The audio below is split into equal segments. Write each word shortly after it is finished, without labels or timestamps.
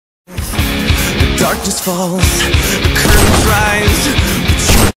darkness falls, the curtains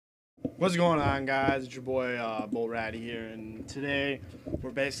rise. What's going on, guys? It's your boy byRatify here, and today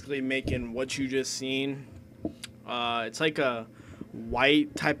we're basically making what you just seen. It's like a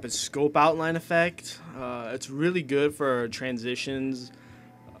white type of scope outline effect. It's really good for transitions.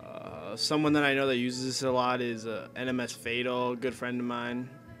 Someone that I know that uses this a lot is NMS Fatal, a good friend of mine.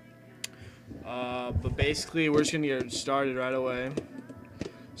 But basically, we're just gonna get started right away.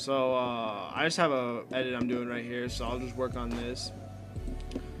 So I just have a edit I'm doing right here, so I'll just work on this.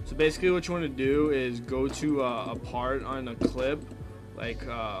 So basically what you want to do is go to a part on a clip, like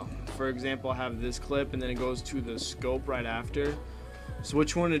for example I have this clip and then it goes to the scope right after. So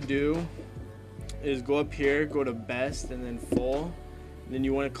what you want to do is go up here, go to best and then full, and then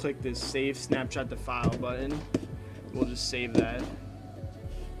you want to click this save snapshot to file button. We'll just save that,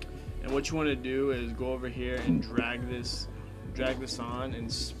 and what you want to do is go over here and drag this on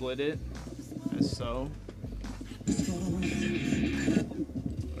and split it as so.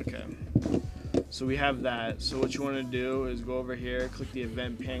 Okay, so we have that. So what you want to do is go over here, click the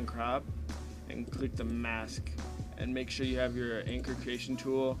event pan crop, and click the mask, and make sure you have your anchor creation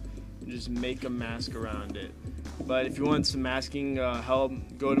tool and just make a mask around it. But if you want some masking help,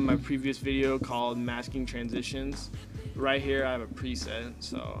 go to my previous video called masking transitions. Right here I have a preset,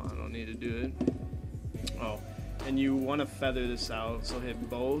 so I don't need to do it. Oh, and you want to feather this out, so hit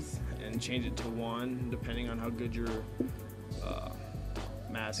both and change it to 1 depending on how good your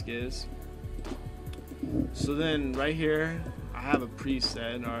mask is. So then right here I have a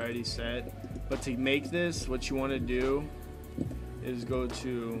preset already set, but to make this, what you want to do is go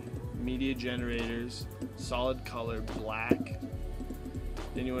to media generators, solid color black,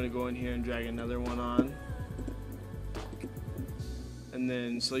 then you want to go in here and drag another one on, and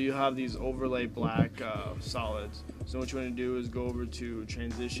then so you have these overlay black solids. So what you want to do is go over to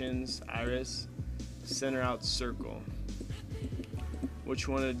transitions, iris, center out circle. What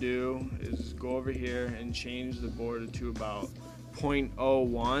you want to do is go over here and change the border to about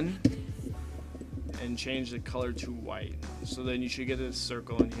 0.01 and change the color to white. So then you should get this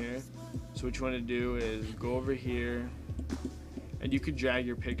circle in here. So what you want to do is go over here, and you could drag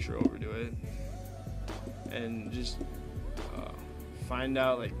your picture over to it and just find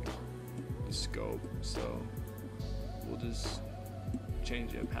out like the scope. So we'll just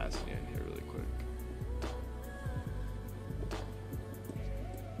change the opacity in here really quick.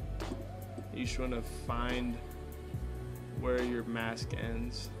 You just want to find where your mask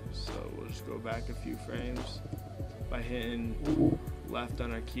ends. So we'll just go back a few frames by hitting left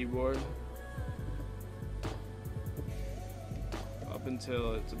on our keyboard up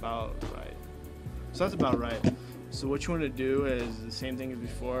until it's about right. So that's about right. So what you want to do is the same thing as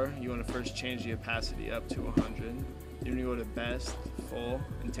before. You want to first change the opacity up to 100. Then you go to best, full,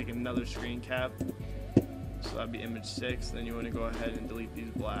 and take another screen cap. So that'd be image 6. Then you want to go ahead and delete these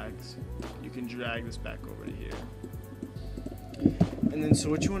blacks. You can drag this back over to here. And then so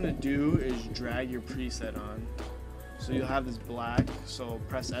what you want to do is drag your preset on. So you'll have this black, so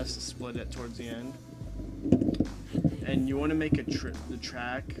press S to split it towards the end. And you want to make the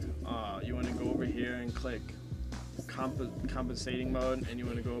track, you want to go over here and click compensating mode, and you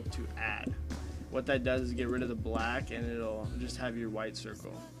want to go up to add. What that does is get rid of the black and it'll just have your white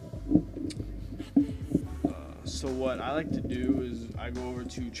circle. So what I like to do is I go over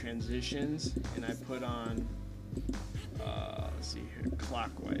to transitions and I put on let's see here,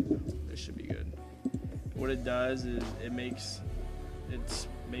 clock white. This should be good. What it does is it makes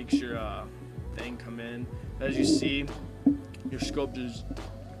your thing come in. As you see, your scope just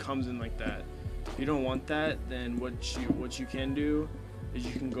comes in like that. If you don't want that, then what you can do is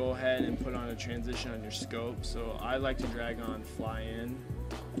you can go ahead and put on a transition on your scope. So I like to drag on fly in.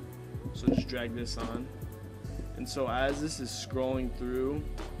 So just drag this on. And so as this is scrolling through,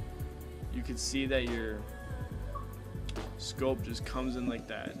 you can see that your scope just comes in like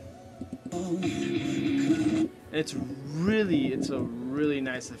that. And it's a really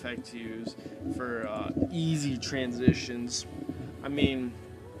nice effect to use for easy transitions. I mean,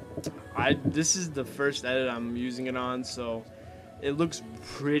 this is the first edit I'm using it on, so it looks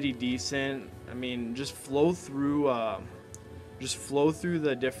pretty decent. I mean, just flow through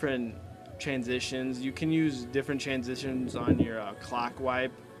the different transitions. You can use different transitions on your clock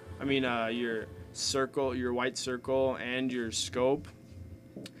wipe. I mean, your circle, your white circle, and your scope.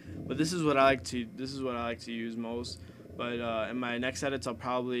 But this is what I like to use most. But in my next edits, I'll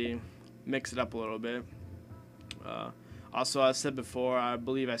probably mix it up a little bit. Also, I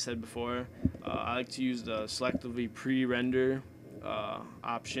believe I said before, I like to use the selectively pre-render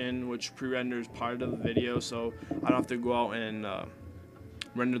option, which pre-renders part of the video, so I don't have to go out and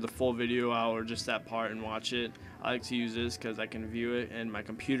render the full video out or just that part and watch it. I like to use this because I can view it and my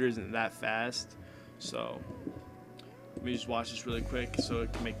computer isn't that fast. So let me just watch this really quick so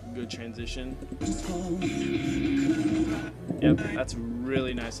it can make a good transition. Yep, that's a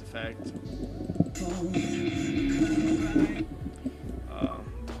really nice effect.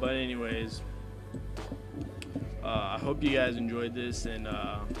 But anyways, I hope you guys enjoyed this, and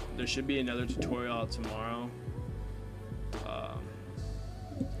there should be another tutorial out tomorrow.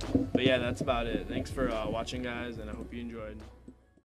 But yeah, that's about it. Thanks for watching, guys, and I hope you enjoyed.